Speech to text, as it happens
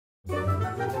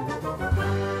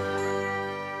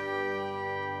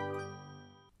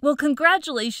Well,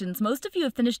 congratulations, most of you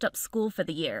have finished up school for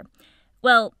the year.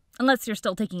 Well, unless you're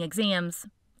still taking exams,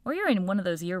 or you're in one of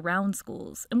those year-round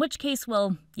schools, in which case,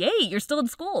 well, yay, you're still in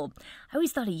school. I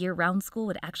always thought a year-round school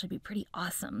would actually be pretty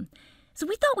awesome. So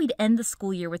we thought we'd end the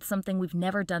school year with something we've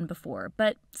never done before,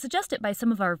 but suggested by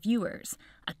some of our viewers,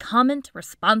 a comment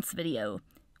response video.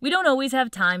 We don't always have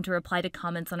time to reply to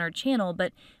comments on our channel,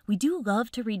 but we do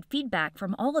love to read feedback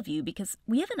from all of you because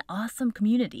we have an awesome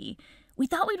community. We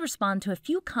thought we'd respond to a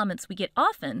few comments we get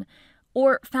often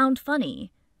or found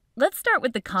funny. Let's start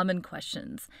with the common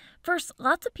questions. First,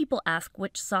 lots of people ask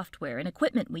which software and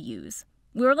equipment we use.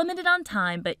 We're limited on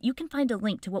time, but you can find a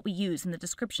link to what we use in the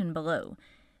description below.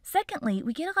 Secondly,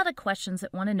 we get a lot of questions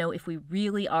that want to know if we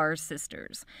really are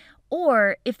sisters,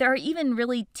 or if there are even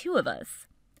really two of us.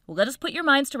 Well, let us put your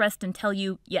minds to rest and tell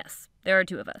you, yes, there are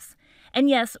two of us. And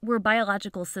yes, we're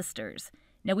biological sisters.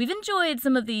 Now, we've enjoyed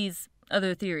some of these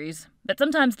other theories, but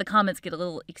sometimes the comments get a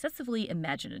little excessively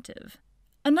imaginative.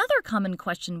 Another common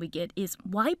question we get is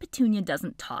why Petunia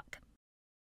doesn't talk.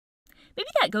 Maybe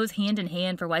that goes hand in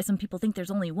hand for why some people think there's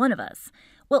only one of us.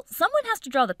 Well, someone has to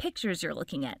draw the pictures you're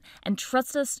looking at, and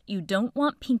trust us, you don't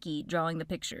want Pinky drawing the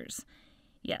pictures.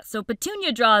 Yeah, so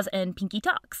Petunia draws and Pinky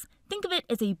talks. Think of it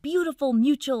as a beautiful,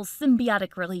 mutual,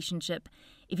 symbiotic relationship.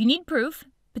 If you need proof,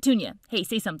 Petunia, hey,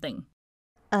 say something.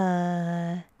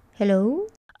 Hello?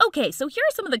 Okay, so here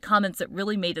are some of the comments that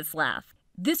really made us laugh.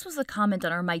 This was a comment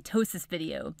on our mitosis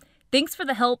video. Thanks for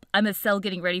the help. I'm a cell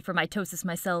getting ready for mitosis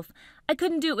myself. I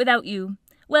couldn't do it without you.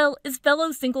 Well, as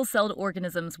fellow single-celled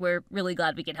organisms, we're really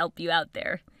glad we could help you out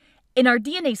there. In our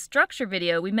DNA structure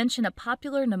video, we mentioned a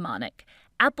popular mnemonic,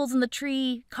 apples in the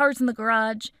tree, cars in the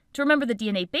garage, to remember the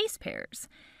DNA base pairs.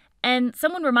 And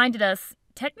someone reminded us,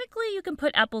 technically you can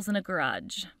put apples in a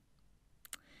garage.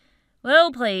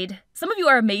 Well played. Some of you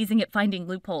are amazing at finding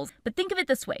loopholes, but think of it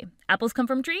this way. Apples come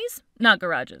from trees, not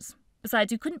garages.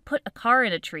 Besides, you couldn't put a car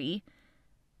in a tree.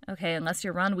 Okay, unless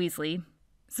you're Ron Weasley.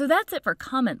 So that's it for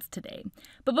comments today.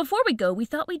 But before we go, we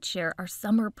thought we'd share our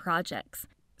summer projects.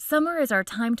 Summer is our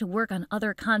time to work on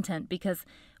other content because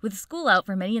with school out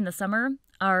for many in the summer,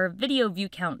 our video view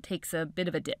count takes a bit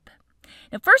of a dip.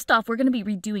 Now, first off, we're going to be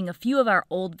redoing a few of our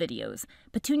old videos.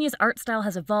 Petunia's art style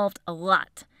has evolved a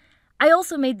lot. I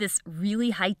also made this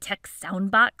really high-tech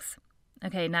sound box.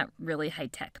 Okay, not really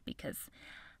high-tech because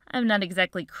I'm not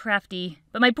exactly crafty,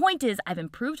 but my point is I've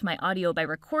improved my audio by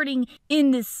recording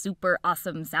in this super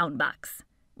awesome sound box.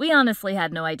 We honestly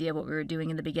had no idea what we were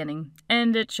doing in the beginning,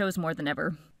 and it shows more than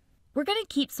ever. We're going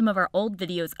to keep some of our old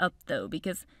videos up, though,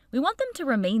 because we want them to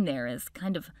remain there as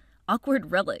kind of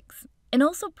awkward relics, and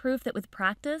also proof that with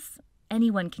practice,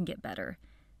 anyone can get better.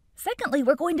 Secondly,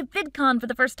 we're going to VidCon for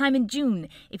the first time in June.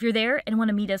 If you're there and want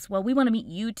to meet us, well, we want to meet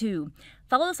you too.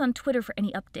 Follow us on Twitter for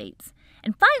any updates.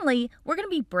 And finally, we're going to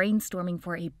be brainstorming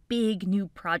for a big new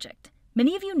project.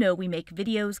 Many of you know we make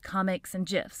videos, comics, and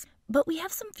GIFs, but we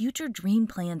have some future dream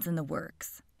plans in the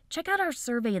works. Check out our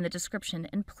survey in the description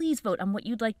and please vote on what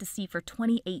you'd like to see for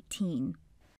 2018.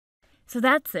 So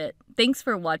that's it. Thanks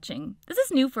for watching. This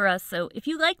is new for us, so if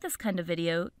you like this kind of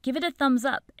video, give it a thumbs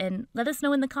up and let us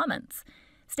know in the comments.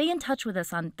 Stay in touch with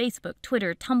us on Facebook,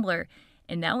 Twitter, Tumblr,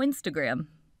 and now Instagram.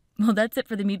 Well, that's it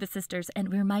for the Amoeba Sisters, and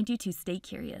we remind you to stay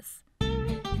curious.